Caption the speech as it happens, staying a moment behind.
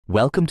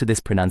Welcome to this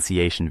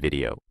pronunciation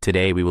video.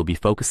 Today we will be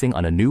focusing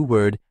on a new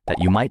word that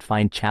you might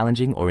find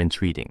challenging or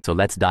intriguing. So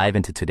let's dive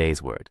into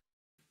today's word.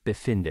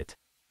 Befindet,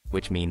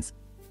 which means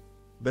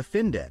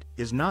Befindet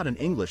is not an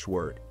English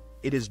word.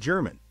 It is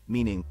German,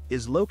 meaning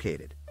is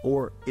located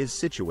or is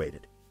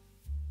situated.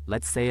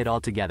 Let's say it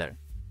all together.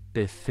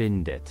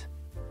 Befindet.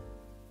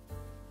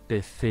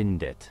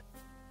 Befindet.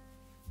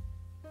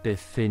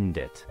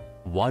 Befindet.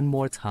 One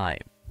more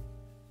time.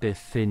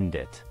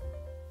 Befindet.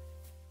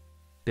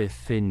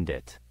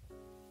 Befindet.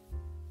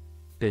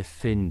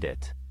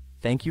 Befindet.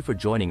 Thank you for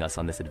joining us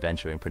on this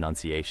adventure in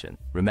pronunciation.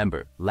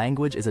 Remember,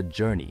 language is a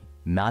journey,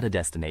 not a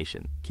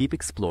destination. Keep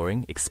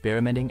exploring,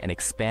 experimenting, and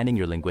expanding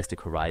your linguistic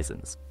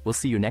horizons. We'll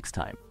see you next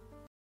time.